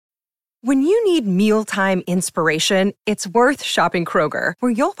When you need mealtime inspiration, it's worth shopping Kroger,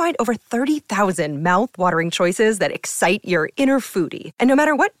 where you'll find over 30,000 mouth-watering choices that excite your inner foodie. And no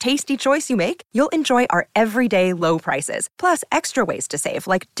matter what tasty choice you make, you'll enjoy our everyday low prices, plus extra ways to save,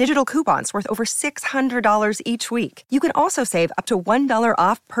 like digital coupons worth over $600 each week. You can also save up to $1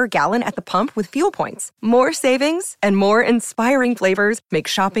 off per gallon at the pump with fuel points. More savings and more inspiring flavors make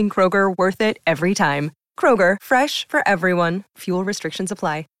shopping Kroger worth it every time. Kroger, fresh for everyone. Fuel restrictions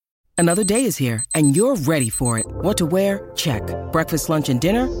apply. Another day is here, and you're ready for it. What to wear? Check. Breakfast, lunch, and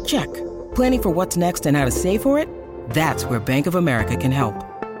dinner? Check. Planning for what's next and how to save for it? That's where Bank of America can help.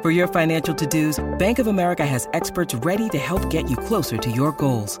 For your financial to-dos, Bank of America has experts ready to help get you closer to your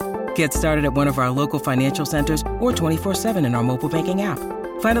goals. Get started at one of our local financial centers or 24/7 in our mobile banking app.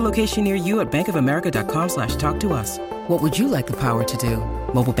 Find a location near you at bankofamerica.com/talktous. What would you like the power to do?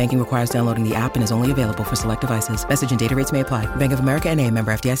 Mobile banking requires downloading the app and is only available for select devices. Message and data rates may apply. Bank of America N.A.,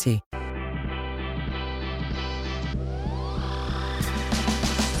 member FDIC.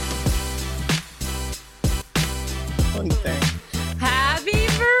 Happy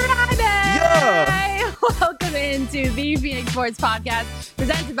Friday! Yeah! Welcome into the Phoenix Sports Podcast,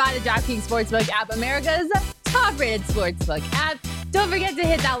 presented by the DraftKings Sportsbook app, America's top-rated sportsbook app. Don't forget to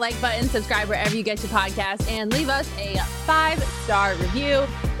hit that like button, subscribe wherever you get your podcast, and leave us a 5-star review.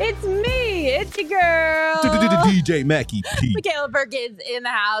 It's me, it's your girl, DJ Mackie P. Michaela Perkins in the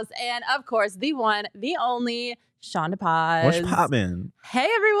house, and of course, the one, the only, Shonda Paz. What's poppin'? Hey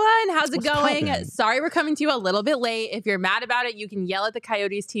everyone, how's it What's going? poppin'? Sorry we're coming to you a little bit late. If you're mad about it, you can yell at the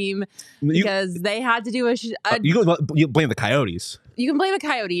Coyotes team because they had to do You blame the Coyotes. you can blame the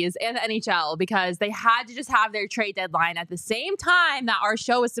Coyotes and the NHL because they had to just have their trade deadline at the same time that our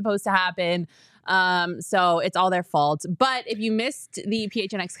show was supposed to happen. So it's all their fault. But if you missed the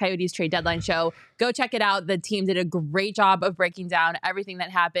PHNX Coyotes trade deadline show, go check it out. The team did a great job of breaking down everything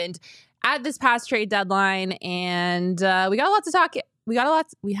that happened at this past trade deadline, and we got a lot to talk. We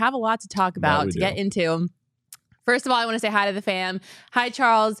have a lot to talk about get into. First of all, I want to say hi to the fam. Hi,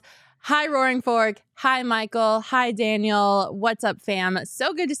 Charles. Hi, Roaring Fork. Hi, Michael. Hi, Daniel. What's up, fam?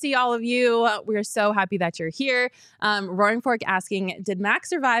 So good to see all of you. We're so happy that you're here. Roaring Fork asking, did Mac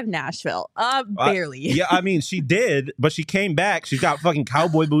survive Nashville? Barely. Yeah, I mean, she did, but she came back. She's got fucking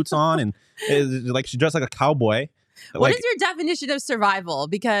cowboy boots on, and like she dressed like a cowboy. What is your definition of survival?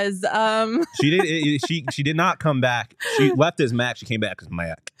 Because she did not come back. She left as Mac. She came back as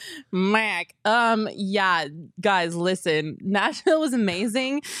Mac. Yeah, guys, listen. Nashville was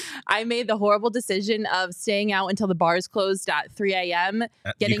amazing. I made the horrible decision of staying out until the bars closed at 3 a.m.,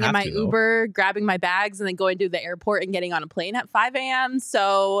 getting in my Uber, grabbing my bags, and then going to the airport and getting on a plane at 5 a.m.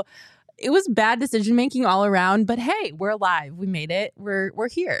 So it was bad decision making all around. But hey, we're alive. We made it. We're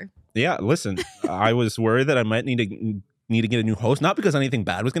here. Yeah, listen, I was worried that I might need to get a new host, not because anything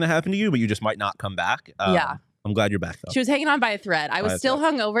bad was going to happen to you, but you just might not come back. Yeah. I'm glad you're back, though. She was hanging on by a thread. I was still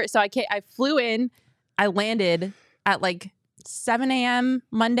hungover, so I flew in. I landed at like 7 a.m.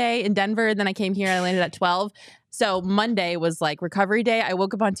 Monday in Denver, and then I came here. I landed at 12. So Monday was like recovery day. I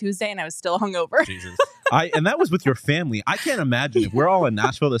woke up on Tuesday, and I was still hungover. Jesus. And that was with your family. I can't imagine if we're all in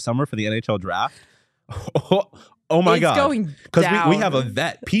Nashville this summer for the NHL draft. Oh my God. Because we have a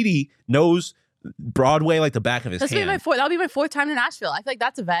vet. Petey knows Broadway like the back of his hand. That'll be my fourth time to Nashville. I feel like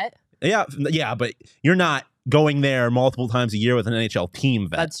that's a vet. Yeah, but you're not going there multiple times a year with an NHL team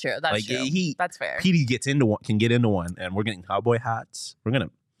vet. That's true. That's true. That's fair. Petey can get into one, and we're getting cowboy hats. I'm gonna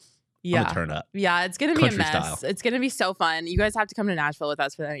turn up. Yeah, it's gonna be Country a mess. style. It's gonna be so fun. You guys have to come to Nashville with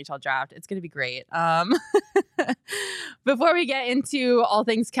us for the NHL draft. It's gonna be great. Before we get into all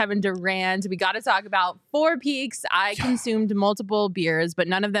things Kevin Durant, we got to talk about Four Peaks. I consumed multiple beers, but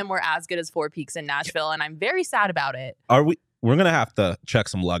none of them were as good as Four Peaks in Nashville, and I'm very sad about it. We're gonna have to check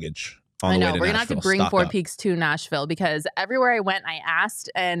some luggage on the way to we're gonna have to bring Four Peaks to Nashville because everywhere I went, I asked,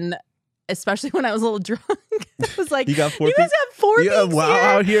 and especially when I was a little drunk, I was like, you guys have Four Peaks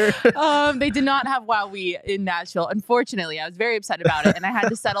out here? They did not have Wowee in Nashville. Unfortunately, I was very upset about it, and I had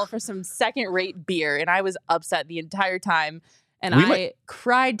to settle for some second-rate beer, and I was upset the entire time, and I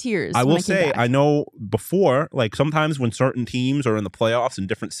cried tears. I will say, I know before, like sometimes when certain teams are in the playoffs in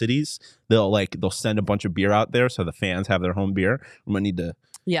different cities, they'll send a bunch of beer out there so the fans have their home beer. We might need to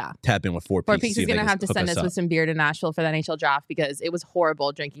tap in with Four Peaks. Four Peaks is going to have to send us with some beer to Nashville for the NHL draft because it was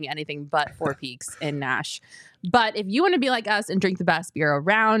horrible drinking anything but Four Peaks in Nash. But if you want to be like us and drink the best beer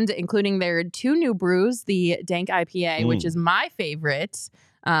around, including their two new brews, the Dank IPA, which is my favorite.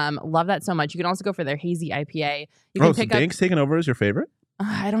 Love that so much. You can also go for their hazy IPA. You can pick Dank's taken over as your favorite?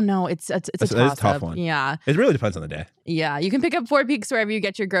 I don't know. It's a tough one. Yeah. It really depends on the day. Yeah. You can pick up 4 Peaks wherever you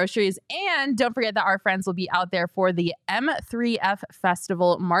get your groceries. And don't forget that our friends will be out there for the M3F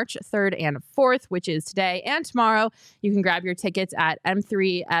Festival March 3rd and 4th, which is today and tomorrow. You can grab your tickets at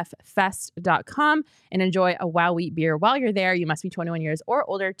m3ffest.com and enjoy a Wow Wheat beer while you're there. You must be 21 years or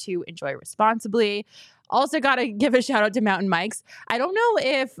older to enjoy responsibly. Also got to give a shout out to Mountain Mike's. I don't know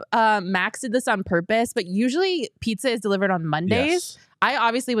if Max did this on purpose, but usually pizza is delivered on Mondays. Yes. I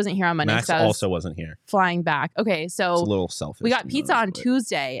obviously wasn't here on Monday. Max also wasn't here. Flying back. Okay, so it's a little selfish. We got pizza on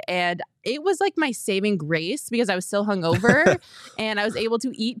Tuesday, and it was like my saving grace because I was still hungover, and I was able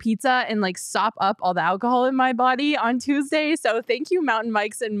to eat pizza and like sop up all the alcohol in my body on Tuesday. So thank you, Mountain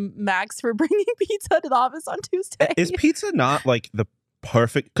Mike's and Max, for bringing pizza to the office on Tuesday. Is pizza not like the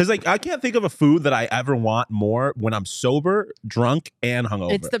perfect, because like I can't think of a food that I ever want more when I'm sober, drunk, and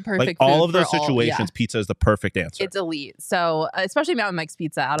hungover. It's the perfect like food all of those for situations. Pizza is the perfect answer. It's elite. So especially Mountain Mike's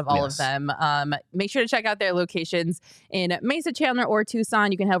Pizza out of all of them. Make sure to check out their locations in Mesa, Chandler, or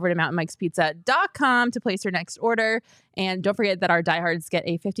Tucson. You can head over to mountainmikespizza.com to place your next order. And don't forget that our diehards get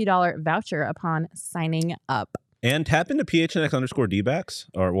a $50 voucher upon signing up. And tap into PHNX_DBacks,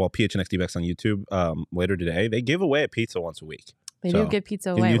 or well, PHNX DBacks on YouTube later today. They give away a pizza once a week. They do give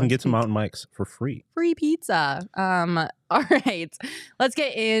pizza away. You can get some Mountain Mike's for free. Free pizza. All right. Let's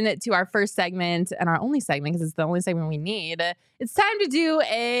get into our first segment and our only segment, because it's the only segment we need. It's time to do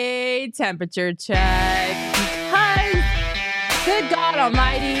a temperature check. Because, good God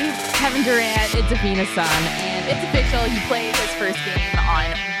almighty, Kevin Durant is a Phoenix Sun. And it's official. He played his first game on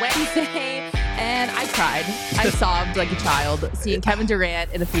Wednesday. And I cried. I sobbed like a child seeing Kevin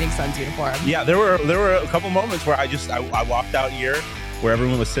Durant in a Phoenix Suns uniform. Yeah, there were a couple moments where I walked out here where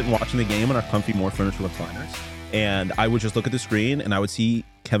everyone was sitting watching the game on our comfy, more furniture recliners, and I would just look at the screen and I would see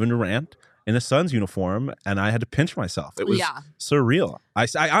Kevin Durant in a Suns uniform, and I had to pinch myself. It was surreal. I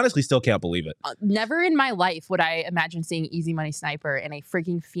honestly still can't believe it. Never in my life would I imagine seeing Easy Money Sniper in a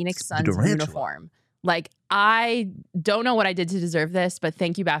freaking Phoenix Suns uniform. Like, I don't know what I did to deserve this, but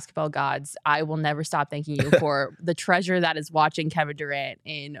thank you, basketball gods. I will never stop thanking you for the treasure that is watching Kevin Durant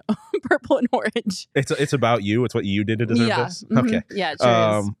in purple and orange. It's about you. It's what you did to deserve this? Mm-hmm. Okay. Yeah, it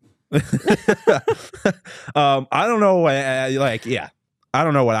sure is. I don't know. I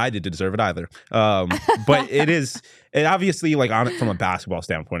don't know what I did to deserve it either. But it obviously, like, on it from a basketball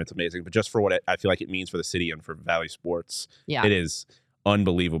standpoint, it's amazing. But just for what I feel like it means for the city and for Valley sports, it is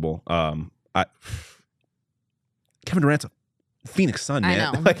unbelievable. Kevin Durant's a Phoenix Sun, man.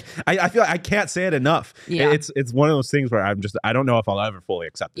 I know. Like, I feel like I can't say it enough. Yeah. It's one of those things where I don't know if I'll ever fully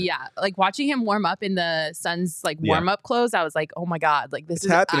accept it. Yeah, like watching him warm up in the Suns like warm up clothes, I was like, oh my God, like this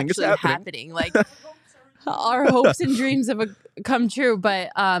is actually happening. Like our hopes and dreams have come true.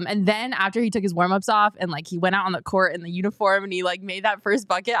 But and then after he took his warm-ups off and like he went out on the court in the uniform and he like made that first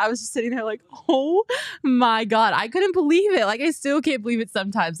bucket, I was just sitting there like, oh my God, I couldn't believe it. Like, I still can't believe it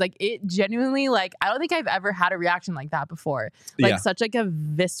sometimes. Like, it genuinely, like, I don't think I've ever had a reaction like that before. Like such like a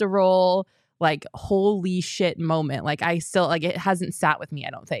visceral, like, holy shit moment. Like, I still, like, it hasn't sat with me,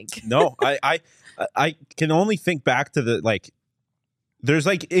 I don't think. No, I can only think back to the, like,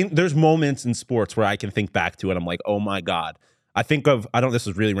 there's moments in sports where I can think back to it. I'm like, oh my God. This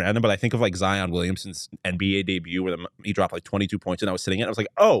is really random, but I think of like Zion Williamson's NBA debut where he dropped like 22 points and I was sitting in. I was like,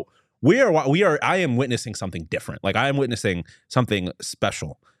 oh, I am witnessing something different. Like, I am witnessing something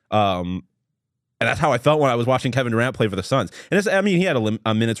special. And that's how I felt when I was watching Kevin Durant play for the Suns. And he had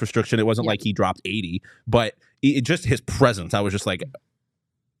a minutes restriction. It wasn't like he dropped 80, but just his presence, I was just like,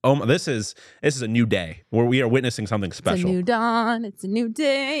 oh, this is a new day where we are witnessing something special. It's a new dawn. It's a new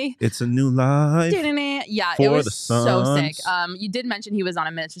day. It's a new life. Yeah, it was so sick. You did mention he was on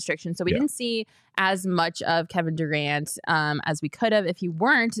a minutes restriction, so we didn't see as much of Kevin Durant as we could have if he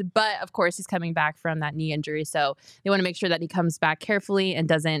weren't. But of course, he's coming back from that knee injury, so they want to make sure that he comes back carefully and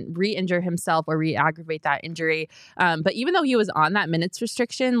doesn't re-injure himself or re-aggravate that injury. But even though he was on that minutes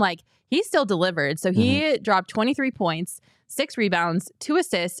restriction, like, he still delivered. So he dropped 23 points. 6 rebounds, 2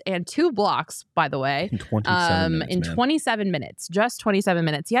 assists, and 2 blocks, by the way. In 27 minutes, in 27 minutes. Just 27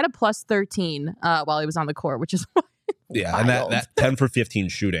 minutes. He had a plus 13 while he was on the court, which is yeah, wild. And that 10 for 15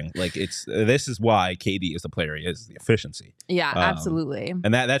 shooting, like, this is why KD is the player he is, the efficiency. Yeah, absolutely.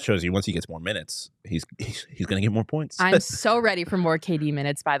 And that shows you once he gets more minutes, he's going to get more points. I'm so ready for more KD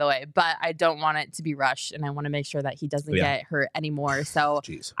minutes, by the way, but I don't want it to be rushed, and I want to make sure that he doesn't get hurt anymore. So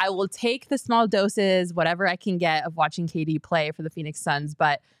I will take the small doses, whatever I can get, of watching KD play for the Phoenix Suns.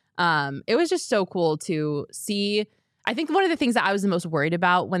 But it was just so cool to see I think one of the things that I was the most worried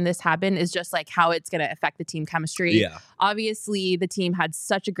about when this happened is just like how it's going to affect the team chemistry. Yeah. Obviously, the team had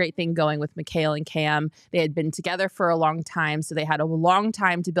such a great thing going with Mikhail and Cam. They had been together for a long time, so they had a long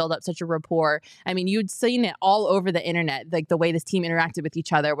time to build up such a rapport. I mean, you'd seen it all over the internet, like the way this team interacted with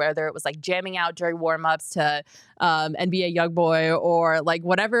each other, whether it was like jamming out during warm-ups to NBA Youngboy or like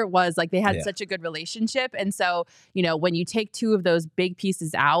whatever it was. Like they had such a good relationship. And so, you know, when you take two of those big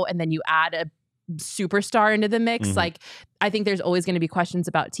pieces out and then you add a superstar into the mix, like I think there's always going to be questions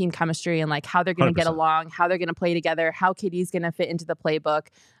about team chemistry and like how they're going to get along, how they're going to play together, how KD's going to fit into the playbook.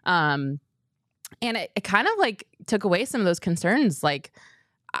 And it kind of like took away some of those concerns. Like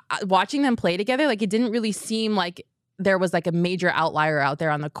watching them play together, like it didn't really seem like there was like a major outlier out there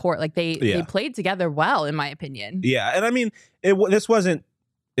on the court. Like they played together well, in my opinion. Yeah. And I mean,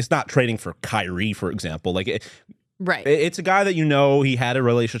 it's not trading for Kyrie, for example. Like right. It's a guy that, you know, he had a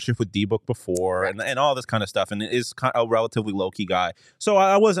relationship with D-Book before and all this kind of stuff. And it is kind of a relatively low-key guy. So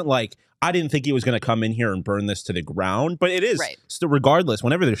I wasn't like, I didn't think he was going to come in here and burn this to the ground. But it is still, regardless,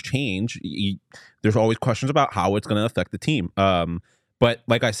 whenever there's change, there's always questions about how it's going to affect the team. But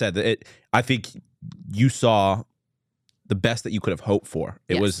like I said, I think you saw the best that you could have hoped for.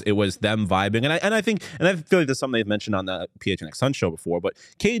 It was them vibing, and I feel like there's something they've mentioned on the PHNX Sun show before. But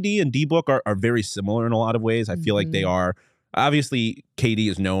KD and D-Book are very similar in a lot of ways. I feel like they are. Obviously, KD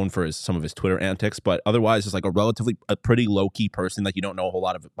is known for some of his Twitter antics, but otherwise, is like a pretty low key person. Like you don't know a whole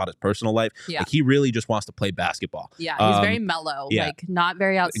lot about his personal life. Yeah. Like he really just wants to play basketball. Yeah, he's very mellow. Yeah. Like not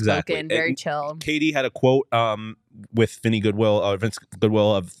very outspoken, very chill. KD had a quote with Vince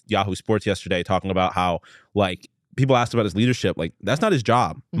Goodwill of Yahoo Sports yesterday, talking about how like. People asked about his leadership. Like that's not his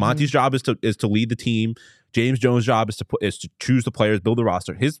job. Monty's job is to lead the team. James Jones' job is to choose the players, build the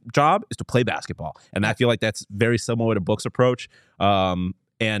roster. His job is to play basketball, and I feel like that's very similar to Book's approach. And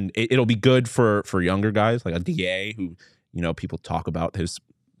it'll be good for younger guys like a DA who, you know, people talk about his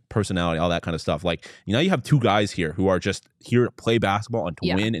personality, all that kind of stuff. Like, you know, you have two guys here who are just here to play basketball and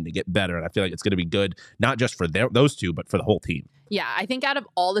to win and to get better. And I feel like it's going to be good, not just for those two, but for the whole team. Yeah, I think out of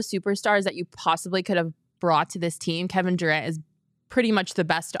all the superstars that you possibly could have brought to this team, Kevin Durant is pretty much the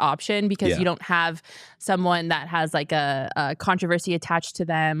best option because you don't have someone that has like a controversy attached to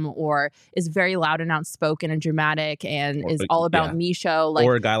them or is very loud and outspoken and dramatic and is all about me show. Like,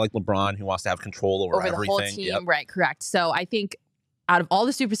 or a guy like LeBron who wants to have control over everything. The whole team. Right, correct. So I think out of all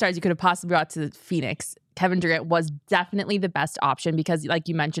the superstars you could have possibly brought to Phoenix, Kevin Durant was definitely the best option because, like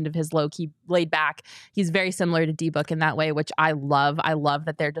you mentioned, of his low-key, laid-back, he's very similar to D-Book in that way, which I love. I love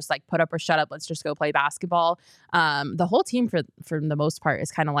that they're just like, put up or shut up, let's just go play basketball. The whole team, for the most part,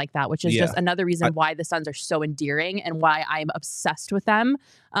 is kind of like that, which is just another reason why the Suns are so endearing and why I'm obsessed with them,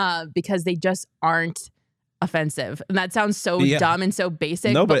 because they just aren't offensive. And that sounds so dumb and so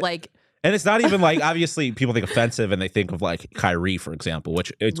basic, but like... And it's not even like, obviously, people think offensive and they think of like Kyrie, for example,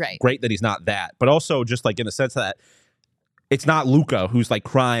 which it's great that he's not that. But also just like in the sense that it's not Luka who's like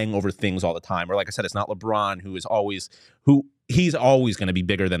crying over things all the time. Or like I said, it's not LeBron he's always going to be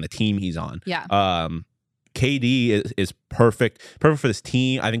bigger than the team he's on. Yeah. KD is perfect for this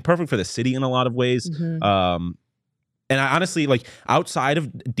team. I think perfect for the city in a lot of ways. And I honestly, like, outside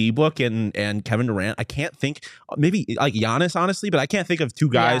of D-Book and Kevin Durant, I can't think, maybe like Giannis, honestly, but I can't think of two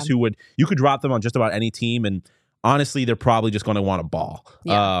guys who you could drop them on just about any team. And honestly, they're probably just going to want a ball.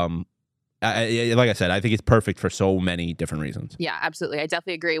 Yeah. Like I said, I think it's perfect for so many different reasons. Yeah, absolutely. I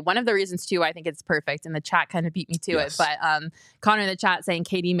definitely agree. One of the reasons, too, I think it's perfect, and the chat kind of beat me to it, but Connor in the chat saying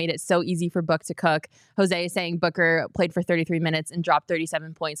KD made it so easy for Book to cook. Jose is saying Booker played for 33 minutes and dropped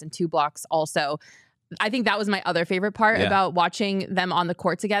 37 points and 2 blocks also. I think that was my other favorite part about watching them on the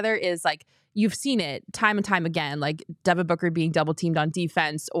court together is like, you've seen it time and time again, like Devin Booker being double teamed on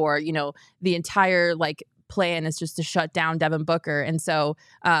defense, or, you know, the entire like plan is just to shut down Devin Booker. And so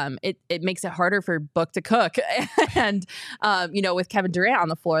it makes it harder for Book to cook. And, you know, with Kevin Durant on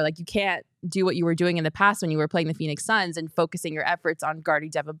the floor, like you can't do what you were doing in the past when you were playing the Phoenix Suns and focusing your efforts on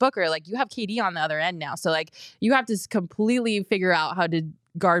guarding Devin Booker. Like you have KD on the other end now. So like you have to completely figure out how to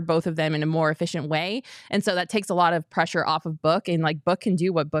guard both of them in a more efficient way. And so that takes a lot of pressure off of Book, and like Book can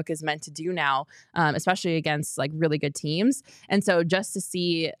do what Book is meant to do now, especially against like really good teams. And so just to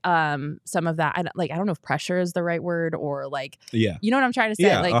see some of that, I don't know if pressure is the right word, or like, you know what I'm trying to say?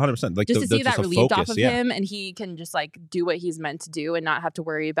 Yeah, like 100%. Like just to see that relieved off of him, and he can just like do what he's meant to do and not have to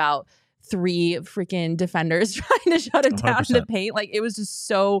worry about 3 freaking defenders trying to shut it down in the paint. Like it was just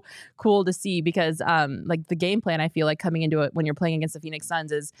so cool to see because like the game plan, I feel like coming into it when you're playing against the Phoenix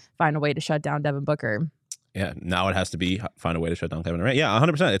Suns is find a way to shut down Devin Booker. Yeah, now it has to be find a way to shut down Kevin Durant. Yeah,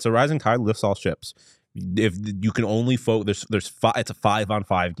 100%. It's a rising tide lifts all ships. if you can only focus, it's a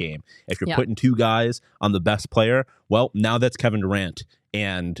 5-on-5 game. If you're putting 2 guys on the best player, well, now that's Kevin Durant,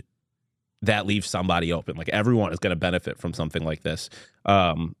 and that leaves somebody open. Like, everyone is going to benefit from something like this.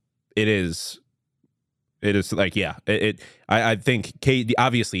 It is like, I think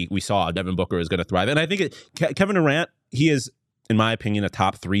obviously we saw Devin Booker is going to thrive. And I think Kevin Durant, he is, in my opinion, a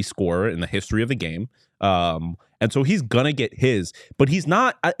top 3 scorer in the history of the game. And so he's going to get his, but he's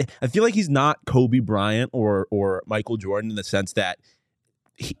not, I feel like he's not Kobe Bryant or Michael Jordan in the sense that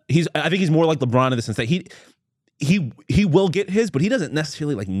I think he's more like LeBron in the sense that he will get his, but he doesn't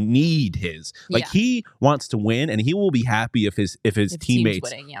necessarily like need his. Like, he wants to win, and he will be happy if his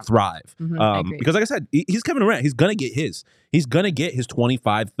teammates thrive. Because like I said, he's Kevin Durant. He's gonna get his. He's gonna get his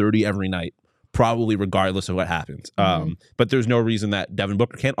 25, 30 every night, probably regardless of what happens. But there's no reason that Devin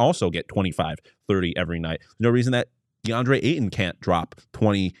Booker can't also get 25, 30 every night. There's no reason that DeAndre Ayton can't drop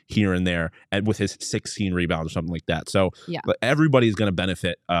 20 here and there and with his 16 rebounds or something like that. So everybody's going to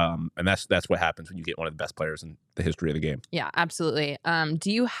benefit. And that's what happens when you get one of the best players in the history of the game. Yeah, absolutely.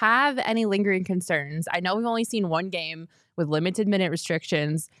 Do you have any lingering concerns? I know we've only seen one game with limited minute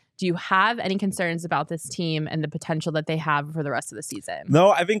restrictions. Do you have any concerns about this team and the potential that they have for the rest of the season? No,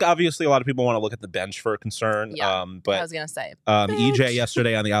 I think obviously a lot of people want to look at the bench for a concern. Yeah, but I was going to say. EJ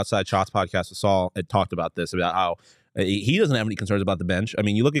yesterday on the Outside Shots podcast with Saul had talked about this, about how he doesn't have any concerns about the bench. I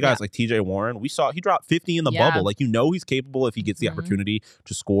mean, you look at guys like TJ Warren. We saw he dropped 50 in the bubble. Like, he's capable if he gets the opportunity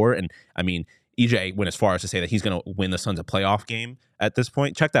to score. And I mean, EJ went as far as to say that he's going to win the Suns a playoff game at this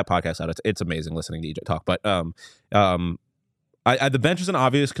point. Check that podcast out. It's amazing listening to EJ talk. But the bench is an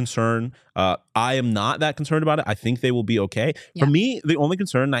obvious concern. I am not that concerned about it. I think they will be okay. For me, the only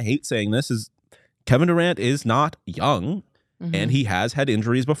concern, and I hate saying this, is Kevin Durant is not young. And he has had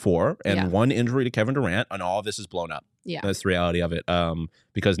injuries before, and one injury to Kevin Durant, and all of this is blown up. Yeah, that's the reality of it.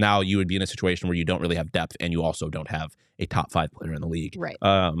 Because now you would be in a situation where you don't really have depth, and you also don't have a top 5 player in the league. Right.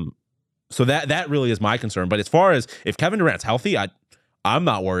 So that really is my concern. But as far as if Kevin Durant's healthy, I'm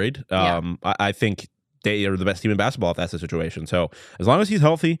not worried. I think they are the best team in basketball if that's the situation. So as long as he's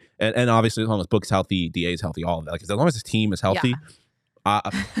healthy, and obviously as long as Book's healthy, DA's healthy, all of that. Like, as long as his team is healthy,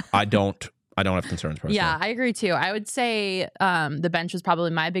 I don't have concerns personally. Yeah, I agree too. I would say the bench was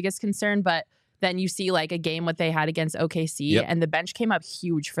probably my biggest concern, but then you see like a game what they had against OKC, and the bench came up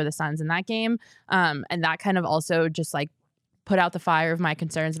huge for the Suns in that game. And that kind of also just like put out the fire of my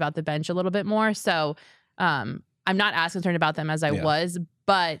concerns about the bench a little bit more. So I'm not as concerned about them as I was,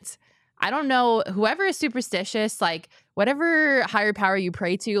 but I don't know, whoever is superstitious, like whatever higher power you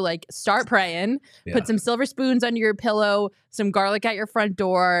pray to, like start praying, put some silver spoons under your pillow, some garlic at your front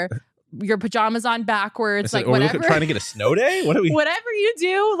door, your pajamas on backwards, like whatever. Trying to get a snow day? What are we? Whatever you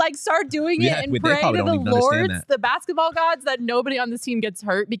do, like start doing it and pray to the Lords, the basketball gods, that nobody on this team gets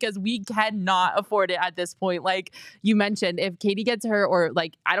hurt, because we cannot afford it at this point. Like you mentioned, if Katie gets hurt, or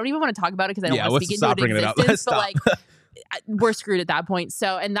like I don't even want to talk about it because I don't want to speak into it existence, but like we're screwed at that point.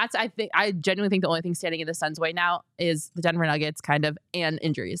 So, and that's, I genuinely think the only thing standing in the Suns' way now is the Denver Nuggets kind of, and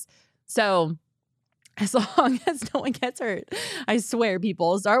injuries. So as long as no one gets hurt, I swear,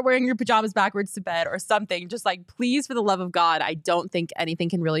 people, start wearing your pajamas backwards to bed or something. Just like, please, for the love of God, I don't think anything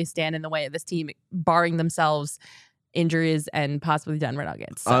can really stand in the way of this team, barring themselves, injuries, and possibly Denver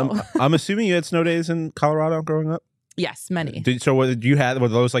Nuggets. So. I'm assuming you had snow days in Colorado growing up? Yes, many. Were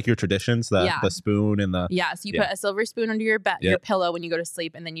those like your traditions? The spoon and the... Yeah, so you put a silver spoon under your pillow when you go to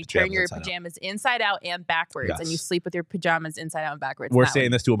sleep, and then you turn your pajamas inside out and backwards, and you sleep with your pajamas inside out and backwards. We're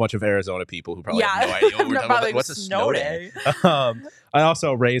saying this to a bunch of Arizona people who probably have no idea what we're talking about. What's a snow day? I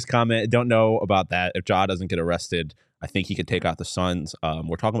also, Ray's comment, don't know about that. If Ja doesn't get arrested, I think he could take out the Suns.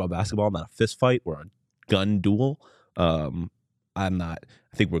 We're talking about basketball, not a fist fight or a gun duel. I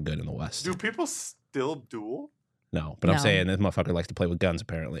think we're good in the West. Do people still duel? No, but I'm saying this motherfucker likes to play with guns,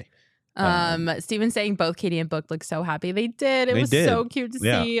 apparently. Steven's saying both Katie and Book look so happy. They did. It was so cute to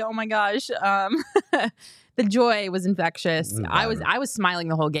see. Oh my gosh. The joy was infectious. I was smiling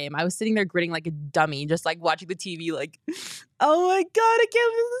the whole game. I was sitting there grinning like a dummy, just like watching the TV like, oh my God, I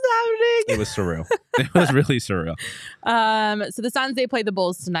can't believe this is happening. It was surreal. It was really surreal. So the Suns, they play the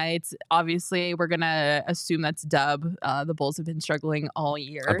Bulls tonight. Obviously, we're going to assume that's dub. The Bulls have been struggling all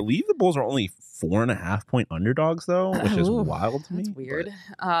year. I believe the Bulls are only 4.5-point underdogs, though, which is wild to me. That's weird.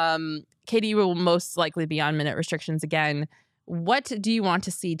 KD will most likely be on minute restrictions again. What do you want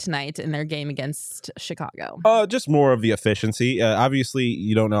to see tonight in their game against Chicago? Just more of the efficiency. Obviously,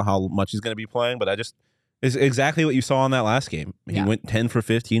 you don't know how much he's going to be playing, but it's exactly what you saw in that last game. He went 10 for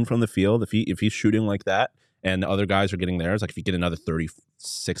 15 from the field. If he's shooting like that, and the other guys are getting theirs, like if you get another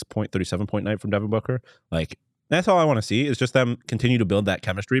 37-point night from Devin Booker, like That's all I want to see is just them continue to build that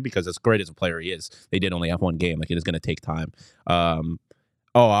chemistry because as great as a player he is, they did only have one game. Like it is going to take time. I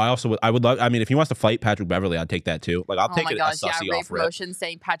would love. I mean, if he wants to fight Patrick Beverley, I'd take that too. Like I'll take it. Yeah, Ray Promotion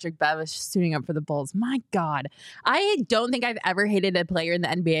saying Patrick Bev is suiting up for the Bulls. My God, I don't think I've ever hated a player in the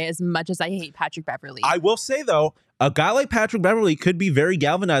NBA as much as I hate Patrick Beverley. I will say though, a guy like Patrick Beverley could be very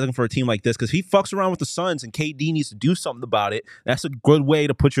galvanizing for a team like this because he fucks around with the Suns and KD needs to do something about it. That's a good way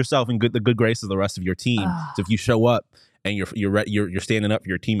to put yourself in the good graces of the rest of your team. So if you show up and you're standing up for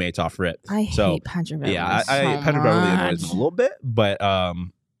your teammates off rip. I hate Patrick Beverley. Yeah, Patrick Beverley annoys him a little bit, but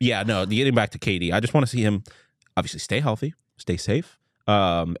getting back to KD, I just want to see him obviously stay healthy, stay safe,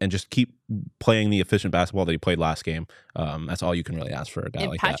 and just keep playing the efficient basketball that he played last game. That's all you can really ask for a guy like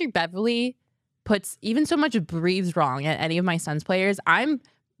that. If Patrick Beverley puts even so much breathes wrong at any of my Suns players, I'm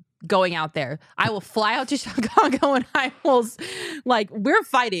going out there. I will fly out to Chicago and I will, we're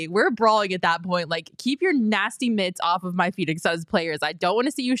fighting. We're brawling at that point. Like, keep your nasty mitts off of my Phoenix Suns players. I don't want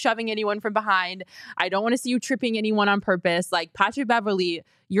to see you shoving anyone from behind. I don't want to see you tripping anyone on purpose. Like, Patrick Beverley,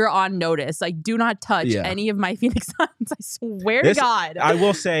 you're on notice. Like, do not touch any of my Phoenix Suns. I swear to God. I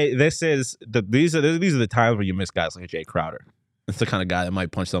will say these are the times where you miss guys like Jay Crowder. It's the kind of guy that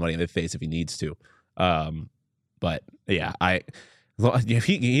might punch somebody in the face if he needs to. But yeah, if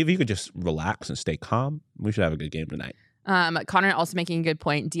he could just relax and stay calm, we should have a good game tonight. Connor also making a good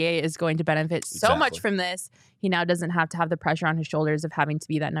point. DA is going to benefit so much from this. He now doesn't have to have the pressure on his shoulders of having to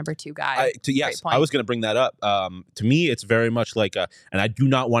be that number 2 guy. I was going to bring that up. To me, it's very much like and I do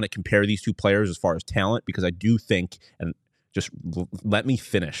not want to compare these two players as far as talent because I do think, and just let me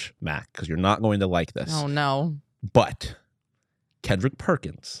finish, Mac, because you're not going to like this. Oh, no. But Kendrick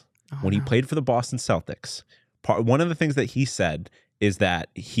Perkins, when he played for the Boston Celtics, one of the things that he said is that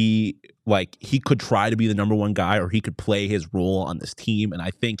he could try to be the number 1 guy or he could play his role on this team. And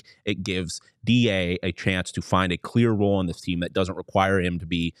I think it gives DA a chance to find a clear role on this team that doesn't require him to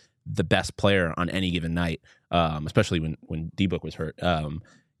be the best player on any given night, especially when D-Book was hurt.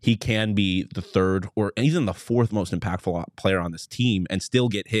 He can be the 3rd or even the 4th most impactful player on this team and still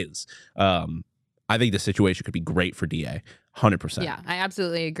get his. I think the situation could be great for DA. 100%. Yeah, I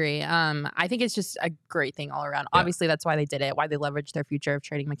absolutely agree. I think it's just a great thing all around. Obviously, that's why they did it, why they leveraged their future of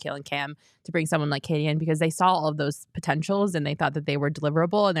trading McHale and Cam to bring someone like KD in, because they saw all of those potentials and they thought that they were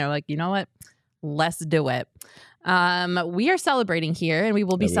deliverable. And they're like, you know what? Let's do it. We are celebrating here, and we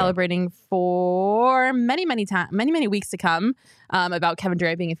will be celebrating for many weeks to come about Kevin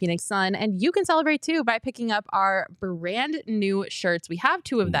Durant being a Phoenix Sun. And you can celebrate too by picking up our brand new shirts. We have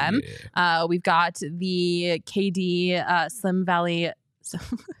 2 of them. We've got the KD Slim Valley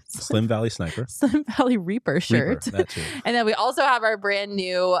Sniper, Slim Valley Reaper shirt. That too. And then we also have our brand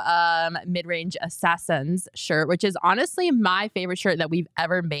new Mid-Range Assassins shirt, which is honestly my favorite shirt that we've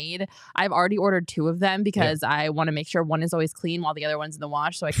ever made. I've already ordered 2 of them because I want to make sure one is always clean while the other one's in the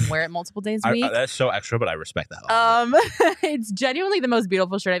wash so I can wear it multiple days a week. That's so extra, but I respect that. It's genuinely the most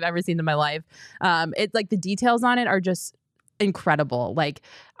beautiful shirt I've ever seen in my life. It's like the details on it are just incredible. Like,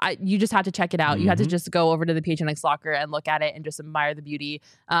 you just have to check it out. You have to just go over to the PHNX locker and look at it and just admire the beauty.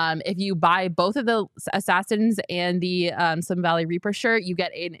 If you buy both of the Assassins and the Slim Valley Reaper shirt, you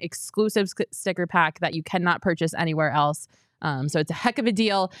get an exclusive sticker pack that you cannot purchase anywhere else. So it's a heck of a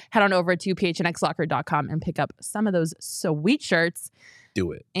deal. Head on over to phnxlocker.com and pick up some of those sweet shirts.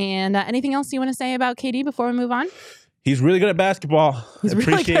 Do it. And anything else you want to say about KD before we move on? He's really good at basketball. He's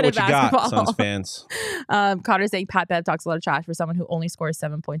really good at basketball. Got, Suns fans. Connor saying Pat Bev talks a lot of trash for someone who only scores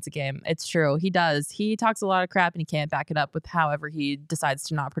 7 points a game. It's true. He does. He talks a lot of crap and he can't back it up with however he decides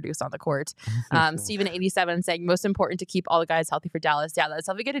to not produce on the court. Steven87 saying most important to keep all the guys healthy for Dallas. Yeah, that's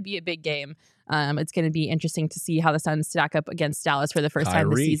probably going to be a big game. It's going to be interesting to see how the Suns stack up against Dallas for the first time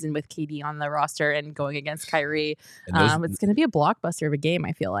this season with KD on the roster and going against Kyrie. It's going to be a blockbuster of a game,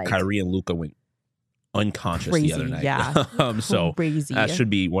 I feel like. Kyrie and Luka went unconscious the other night. Yeah. So crazy. That should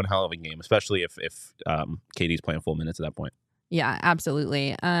be one hell of a game, especially if KD's playing full minutes at that point. Yeah,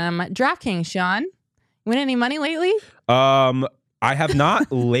 absolutely. DraftKings, Sean, win any money lately? I have not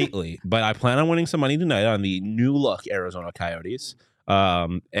lately, but I plan on winning some money tonight on the new look Arizona Coyotes.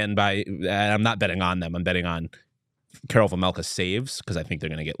 And I'm not betting on them. I'm betting on Carol Vejmelka's saves because I think they're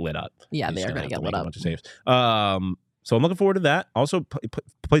going to get lit up. Yeah, they're going to get lit up. A bunch of saves. So I'm looking forward to that. Also,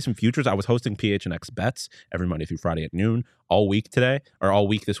 play some futures. I was hosting PHNX Bets every Monday through Friday at noon all week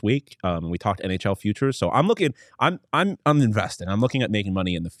this week. We talked NHL futures. So I'm investing. I'm looking at making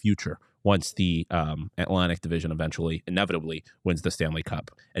money in the future once the Atlantic Division inevitably wins the Stanley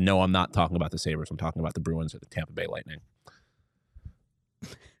Cup. And no, I'm not talking about the Sabres. I'm talking about the Bruins or the Tampa Bay Lightning.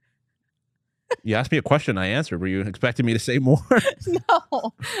 You asked me a question, I answered. Were you expecting me to say more?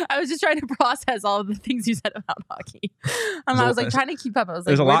 No, I was just trying to process all of the things you said about hockey. I was like trying to keep up. I was like,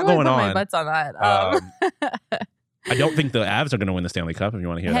 there's a lot going on. My butts on that. I don't think the Avs are going to win the Stanley Cup. If you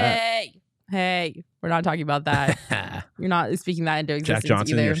want to hear that. Hey, we're not talking about that. You're not speaking that into existence. Jack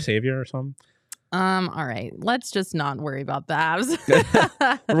Johnson, either. your savior or something. All right, let's just not worry about the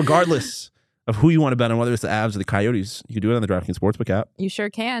Avs. Regardless of who you want to bet on, whether it's the Avs or the Coyotes, you can do it on the DraftKings Sportsbook app. You sure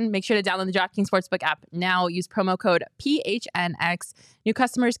can. Make sure to download the DraftKings Sportsbook app now. Use promo code PHNX. New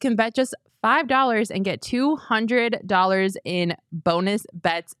customers can bet just $5 and get $200 in bonus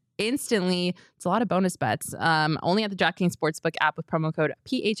bets instantly. It's a lot of bonus bets. Only at the DraftKings Sportsbook app with promo code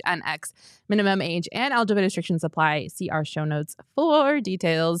PHNX. Minimum age and eligibility restrictions apply. See our show notes for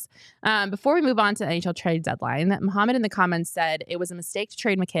details. Before we move on to the NHL trade deadline, Mohammed in the comments said it was a mistake to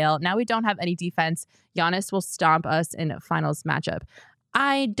trade Mikhail. Now we don't have any defense. Giannis will stomp us in a finals matchup.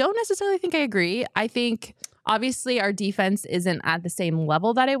 I don't necessarily think I agree. I think obviously our defense isn't at the same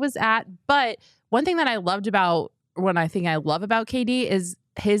level that it was at, but one thing that I love about KD is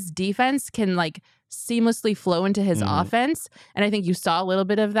his defense can like seamlessly flow into his offense. And I think you saw a little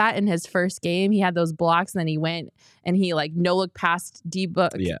bit of that in his first game. He had those blocks and then he went and he like no look past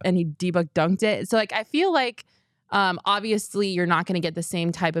D-Book and he D-Book dunked it. So like I feel like obviously you're not going to get the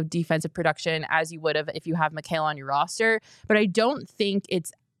same type of defensive production as you would have if you have Mikhail on your roster. But I don't think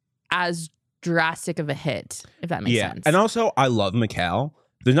it's as drastic of a hit, if that makes sense. And also I love Mikhail.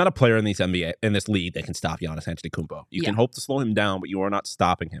 There's not a player in this league that can stop Giannis Antetokounmpo. You can hope to slow him down, but you are not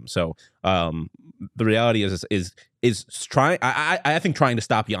stopping him. So the reality is trying. I think trying to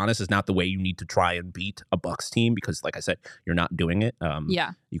stop Giannis is not the way you need to try and beat a Bucks team because, like I said, you're not doing it.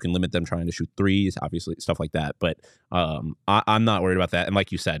 You can limit them trying to shoot threes, obviously stuff like that. But I'm not worried about that. And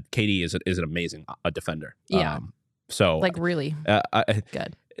like you said, KD is an amazing defender. So like really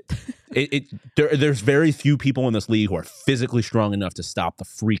good. There's very few people in this league who are physically strong enough to stop the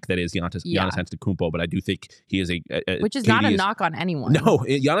freak that is Giannis Antetokounmpo, but I do think he is which is not a knock on anyone. No,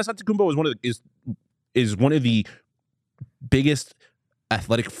 Giannis Antetokounmpo is one of the biggest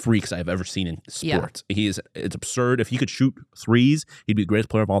athletic freaks I've ever seen in sports. It's absurd. If he could shoot threes, he'd be the greatest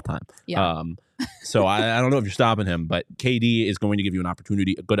player of all time. So I don't know if you're stopping him, but KD is going to give you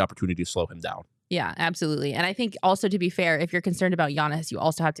a good opportunity to slow him down. Yeah, absolutely. And I think also, to be fair, if you're concerned about Giannis, you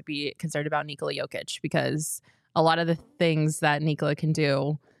also have to be concerned about Nikola Jokic because a lot of the things that Nikola can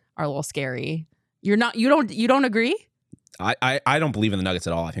do are a little scary. You don't agree? I don't believe in the Nuggets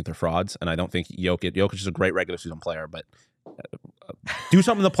at all. I think they're frauds, and I don't think Jokic is a great regular season player, but do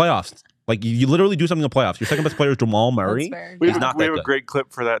something in the playoffs. Like you literally do something in the playoffs. Your second best player is Jamal Murray. We have a great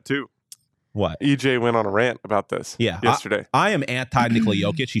clip for that too. What? EJ went on a rant about this yesterday. I am anti-Nikola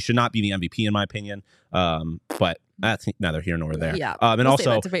Jokic. He should not be the MVP in my opinion. But that's neither here nor there. And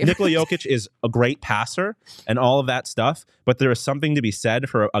also, Nikola Jokic is a great passer and all of that stuff. But there is something to be said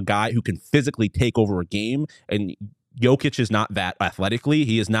for a guy who can physically take over a game. And Jokic is not that athletically.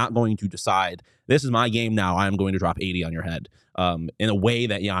 He is not going to decide, this is my game now. I am going to drop 80 on your head in a way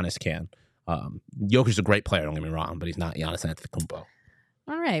that Giannis can. Jokic is a great player, don't get me wrong, but he's not Giannis Antetokounmpo.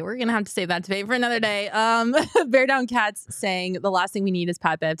 All right, we're going to have to save that debate for another day. Bear Down Cats saying the last thing we need is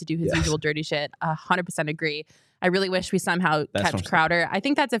Pat Bev to do his usual dirty shit. 100% agree. I really wish we somehow catch Crowder. I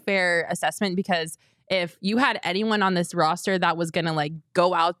think that's a fair assessment because if you had anyone on this roster that was going to like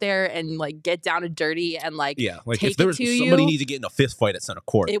go out there and like get down and dirty and like take if there was somebody needs to get in a fist fight at center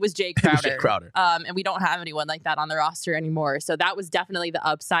court, it was Jay Crowder. And we don't have anyone like that on the roster anymore. So that was definitely the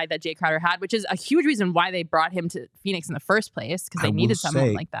upside that Jay Crowder had, which is a huge reason why they brought him to Phoenix in the first place because they needed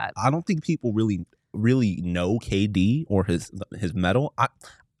someone like that. I don't think people really know KD or his mettle.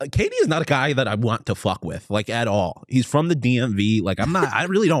 KD is not a guy that I want to fuck with, like at all. He's from the DMV. Like I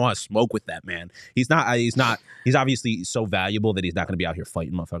really don't want to smoke with that man. He's obviously so valuable that he's not going to be out here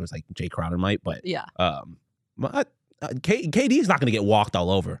fighting motherfuckers like Jay Crowder might. But KD is not going to get walked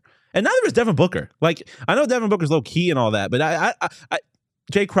all over. And neither is Devin Booker. Like I know Devin Booker's low key and all that, but I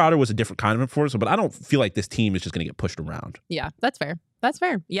Jay Crowder was a different kind of enforcer, but I don't feel like this team is just going to get pushed around. Yeah, that's fair. That's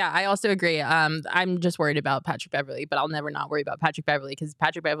fair. Yeah, I also agree. I'm just worried about Patrick Beverley, but I'll never not worry about Patrick Beverley because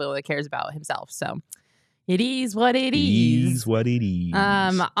Patrick Beverley only cares about himself. So it is what it is. All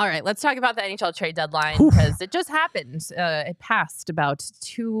right, let's talk about the NHL trade deadline because it just happened. It passed about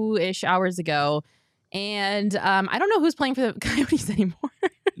 2-ish hours ago. And I don't know who's playing for the Coyotes anymore.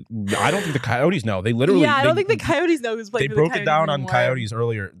 I don't think the Coyotes know. They literally... I don't think the Coyotes know who's playing for the Coyotes. They broke it down on Coyotes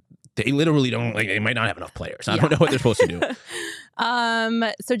earlier. They literally don't... They might not have enough players. I don't know what they're supposed to do.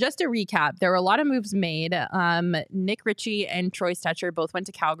 So just to recap, there were a lot of moves made. Nick Ritchie and Troy Stetcher both went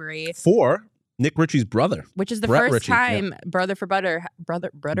to Calgary. 4. Nick Ritchie's brother. Which is the Brett first Ritchie, time brother for brother has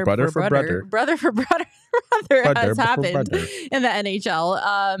happened in the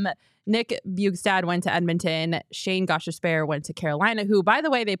NHL. Nick Bjugstad went to Edmonton. Shane Gostisbehere went to Carolina, who, by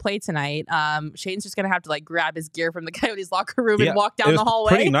the way, they played tonight. Shane's just going to have to like grab his gear from the Coyotes locker room and walk down the hallway.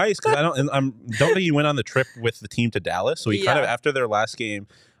 Pretty nice because don't think he went on the trip with the team to Dallas. So he kind of, after their last game,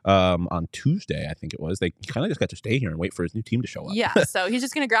 on Tuesday, I think it was, they kind of just got to stay here and wait for his new team to show up. Yeah, so he's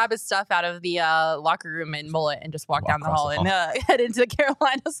just going to grab his stuff out of the locker room in Mullet and just walk down the hall and head into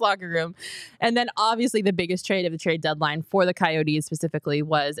Carolina's locker room. And then obviously the biggest trade of the trade deadline for the Coyotes specifically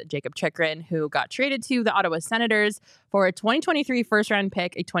was Jakob Chychrun, who got traded to the Ottawa Senators for a 2023 first-round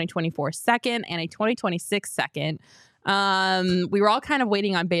pick, a 2024 second, and a 2026 second. We were all kind of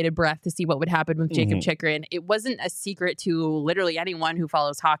waiting on bated breath to see what would happen with Jakob Chychrun. It wasn't a secret to literally anyone who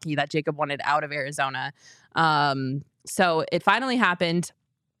follows hockey that Jacob wanted out of Arizona. So it finally happened.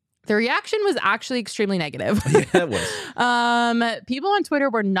 The reaction was actually extremely negative. Yeah, it was. People on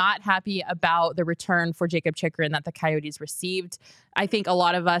Twitter were not happy about the return for Jakob Chychrun that the Coyotes received. I think a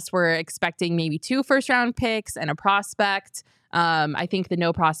lot of us were expecting maybe 2 first-round picks and a prospect. I think the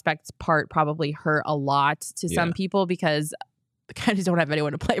no prospects part probably hurt a lot to some people because the Coyotes don't have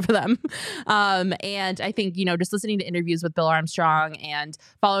anyone to play for them. And I think, just listening to interviews with Bill Armstrong and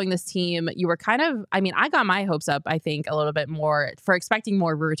following this team, you were kind of, I got my hopes up, I think, a little bit more for expecting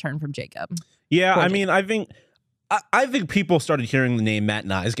more of a return from Jacob. Yeah, I think people started hearing the name Matt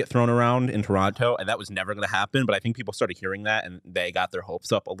Nyes get thrown around in Toronto, and that was never going to happen. But I think people started hearing that, and they got their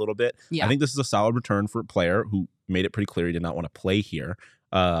hopes up a little bit. Yeah. I think this is a solid return for a player who made it pretty clear he did not want to play here.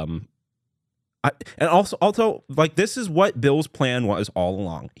 And also, like, this is what Bill's plan was all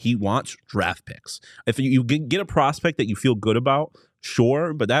along. He wants draft picks. If you get a prospect that you feel good about,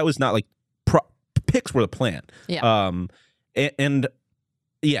 sure, but that was not like picks were the plan. Yeah.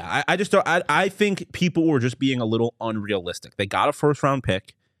 Yeah, I just don't. I think people were just being a little unrealistic. They got a first-round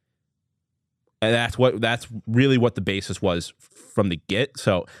pick, and that's really what the basis was from the get.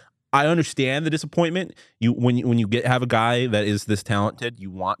 So I understand the disappointment. When you have a guy that is this talented, you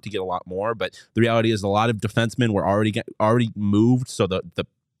want to get a lot more. But the reality is, a lot of defensemen were already moved, so the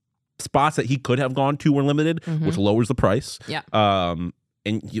spots that he could have gone to were limited, which lowers the price. Yeah. And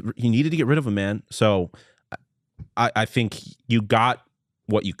you needed to get rid of him, man. So I think you got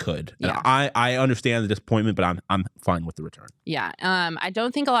what you could. Yeah. And I understand the disappointment, but I'm fine with the return. Yeah. I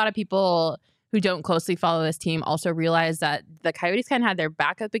don't think a lot of people who don't closely follow this team also realize that the Coyotes kind of had their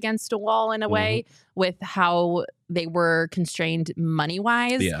back up against a wall in a way with how they were constrained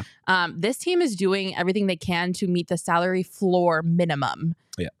money-wise. Yeah. This team is doing everything they can to meet the salary floor minimum.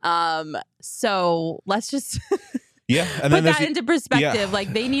 Yeah. So let's just and put that into perspective. Yeah.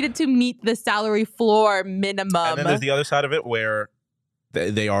 Like, they needed to meet the salary floor minimum. And then there's the other side of it where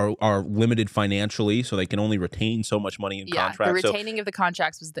they are limited financially, so they can only retain so much money in contracts. The retaining of the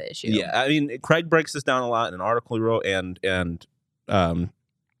contracts was the issue. Yeah, Craig breaks this down a lot in an article he wrote, and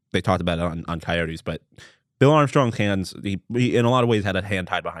they talked about it on Coyotes. But Bill Armstrong's hands, he in a lot of ways had a hand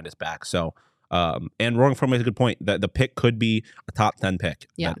tied behind his back. So, and Roaring Form makes a good point that the pick could be a top 10 pick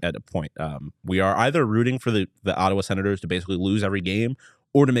at a point. We are either rooting for the Ottawa Senators to basically lose every game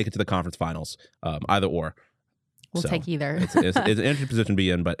or to make it to the conference finals, either or. We'll take either. It's an interesting position to be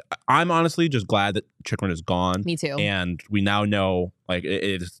in, but I'm honestly just glad that Chychrun is gone. Me too. And we now know, like,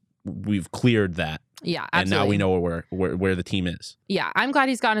 we've cleared that. Yeah, absolutely. And now we know where the team is. Yeah, I'm glad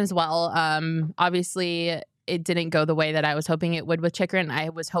he's gone as well. Obviously, it didn't go the way that I was hoping it would with Chychrun. I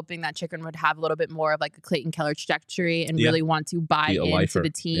was hoping that Chychrun would have a little bit more of like a Clayton Keller trajectory and really want to buy into the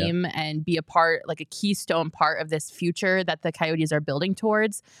team and be a part, like a keystone part of this future that the Coyotes are building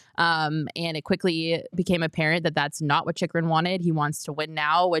towards. And it quickly became apparent that that's not what Chychrun wanted. He wants to win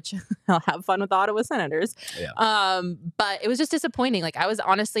now, which I'll have fun with the Ottawa Senators. Yeah. But it was just disappointing. Like, I was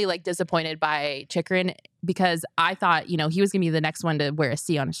honestly like disappointed by Chychrun because I thought, he was going to be the next one to wear a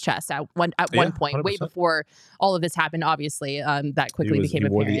C on his chest at one point, 100%. Way before all of this happened, obviously, that quickly became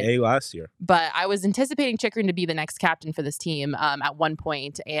apparent. He wore the A last year. But I was anticipating Chychrun to be the next captain for this team at one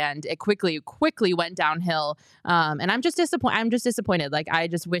point, and it quickly went downhill. And I'm just disappointed. Like, I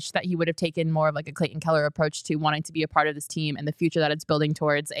just wish that he would have taken more of like a Clayton Keller approach to wanting to be a part of this team and the future that it's building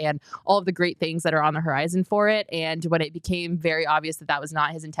towards and all of the great things that are on the horizon for it. And when it became very obvious that was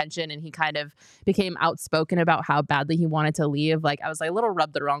not his intention and he kind of became outspoken about how badly he wanted to leave, like, I was like a little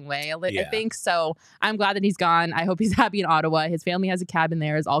rubbed the wrong way, I think. So I'm glad that he's gone. I hope he's happy in Ottawa. His family has a cabin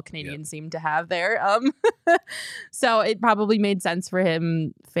there, as all Canadians seem to have there. So it probably made sense for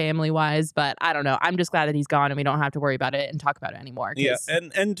him family-wise, but I don't know. I'm just glad that he's gone and we don't have to worry about it and talk about it anymore. Yeah,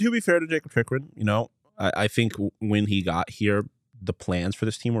 and to be fair to Jakob Chychrun, I think when he got here, the plans for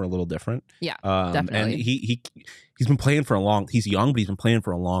this team were a little different. Yeah, And definitely. he's been playing for he's young, but he's been playing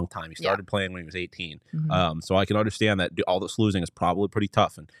for a long time. He started playing when he was 18. So I can understand that all this losing is probably pretty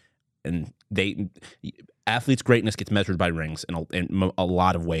tough. And athletes' greatness gets measured by rings in a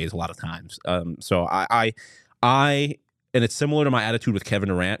lot of ways, a lot of times. So I and it's similar to my attitude with Kevin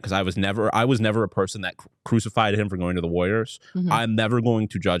Durant, because I was never a person that crucified him for going to the Warriors. I'm never going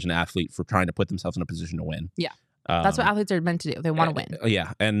to judge an athlete for trying to put themselves in a position to win. Yeah. That's what athletes are meant to do. They want to win.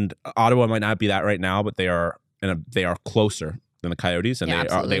 Yeah. And Ottawa might not be that right now, but they are closer than the Coyotes, and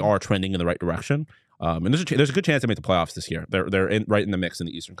they are trending in the right direction. And there's a good chance they make the playoffs this year. They're right in the mix in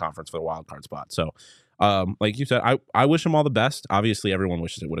the Eastern Conference for the wild card spot. So, like you said, I wish them all the best. Obviously, everyone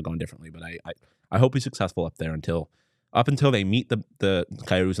wishes it would have gone differently, but I hope he's successful up there until they meet the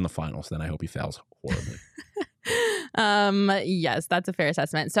Coyotes in the finals. Then I hope he fails horribly. Yes, that's a fair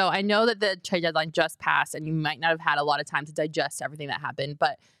assessment. So I know that the trade deadline just passed, and you might not have had a lot of time to digest everything that happened.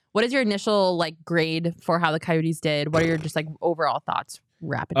 But what is your initial grade for how the Coyotes did? What are your just overall thoughts?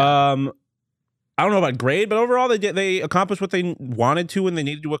 Wrap it up. I don't know about grade, but overall they accomplished what they wanted to and they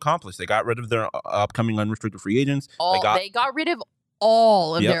needed to accomplish. They got rid of their upcoming unrestricted free agents. They got rid of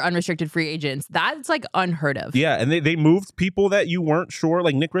all of their unrestricted free agents. That's unheard of. Yeah, and they moved people that you weren't sure,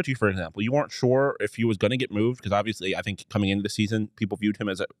 like Nick Ritchie, for example. You weren't sure if he was going to get moved, because obviously I think coming into the season, people viewed him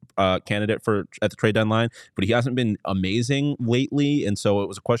as a candidate at the trade deadline, but he hasn't been amazing lately, and so it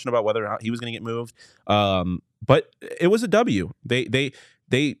was a question about whether or not he was going to get moved. But it was a W. They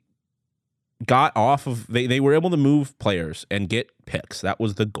got off of they were able to move players and get picks. That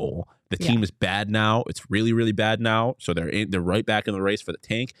was the goal. The team is bad now. It's really, really bad now. So they're right back in the race for the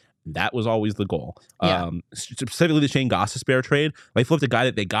tank. That was always the goal. Specifically the Shane Gostisbehere trade. They flipped a guy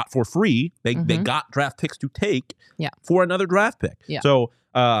that they got for free. They got draft picks to take for another draft pick. Yeah. So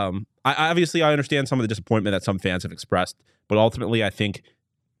I understand some of the disappointment that some fans have expressed, but ultimately I think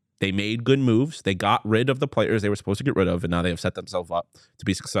they made good moves. They got rid of the players they were supposed to get rid of, and now they have set themselves up to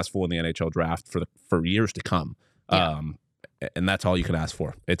be successful in the NHL draft for years to come. Yeah. And that's all you can ask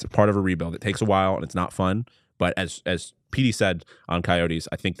for. It's part of a rebuild. It takes a while, and it's not fun. But as PD said on Coyotes,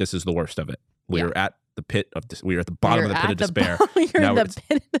 I think this is the worst of it. We're at the pit of we're at the bottom of the pit of despair.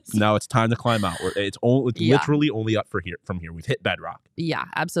 Now it's time to climb out. It's literally only up from here. We've hit bedrock. Yeah,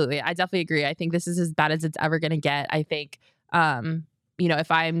 absolutely. I definitely agree. I think this is as bad as it's ever going to get. I think.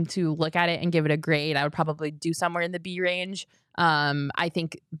 If I'm to look at it and give it a grade, I would probably do somewhere in the B range. I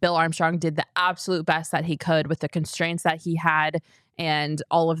think Bill Armstrong did the absolute best that he could with the constraints that he had and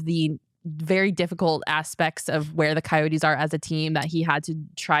all of the very difficult aspects of where the Coyotes are as a team that he had to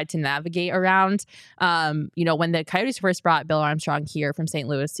try to navigate around. When the Coyotes first brought Bill Armstrong here from St.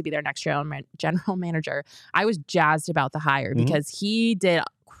 Louis to be their next general manager, I was jazzed about the hire because he did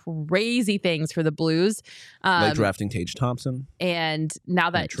crazy things for the Blues. Like drafting Tage Thompson. And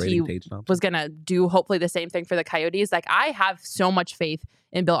now that he was going to do hopefully the same thing for the Coyotes, I have so much faith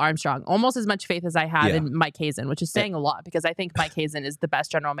in Bill Armstrong, almost as much faith as I have in Mike Hazen, which is saying a lot because I think Mike Hazen is the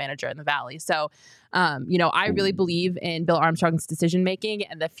best general manager in the Valley. So, I really believe in Bill Armstrong's decision-making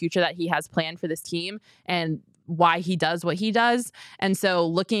and the future that he has planned for this team and why he does what he does. And so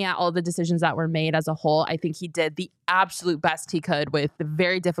looking at all the decisions that were made as a whole, I think he did the absolute best he could with the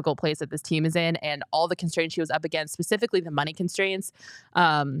very difficult place that this team is in and all the constraints he was up against, specifically the money constraints.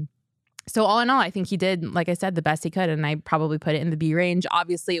 So all in all, I think he did, like I said, the best he could, and I probably put it in the B range.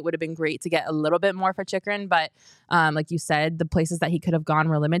 Obviously, it would have been great to get a little bit more for Chychrun, but like you said, the places that he could have gone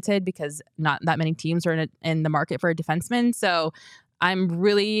were limited because not that many teams are in the market for a defenseman. So I'm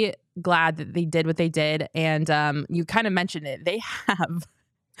really glad that they did what they did, and you kind of mentioned it. They have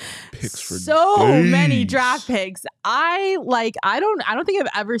picks for many draft picks. I don't think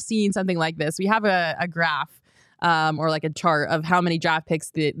I've ever seen something like this. We have a graph. Or a chart of how many draft picks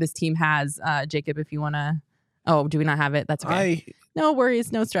this team has. Jacob, if you want to... Oh, do we not have it? That's okay. No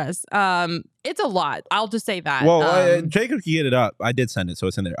worries, no stress. It's a lot. I'll just say that. Well, Jacob can get it up. I did send it, so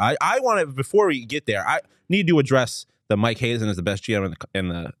it's in there. I want to, before we get there, I need to address the Mike Hazen is the best GM in